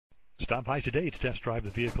Stop by today to test drive the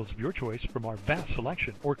vehicles of your choice from our vast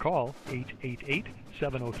selection or call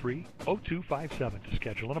 888-703-0257 to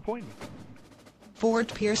schedule an appointment.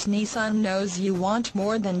 Fort Pierce Nissan knows you want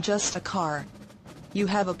more than just a car. You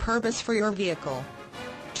have a purpose for your vehicle.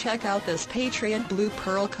 Check out this Patriot Blue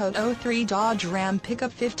Pearl Coat 03 Dodge Ram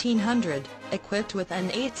Pickup 1500, equipped with an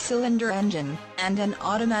 8-cylinder engine and an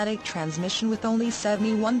automatic transmission with only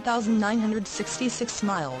 71,966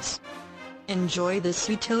 miles. Enjoy this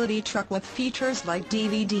utility truck with features like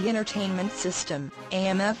DVD entertainment system,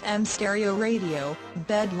 AM/FM stereo radio,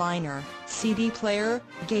 bed liner, CD player,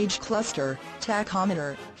 gauge cluster,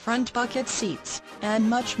 tachometer, front bucket seats, and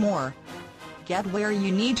much more. Get where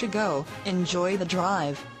you need to go, enjoy the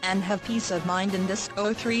drive, and have peace of mind in this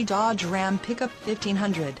 03 Dodge Ram Pickup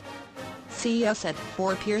 1500. See us at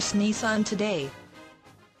Fort Pierce Nissan today.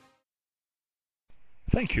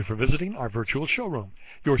 Thank you for visiting our virtual showroom.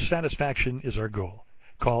 Your satisfaction is our goal.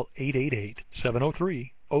 Call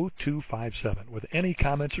 888-703-0257 with any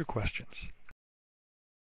comments or questions.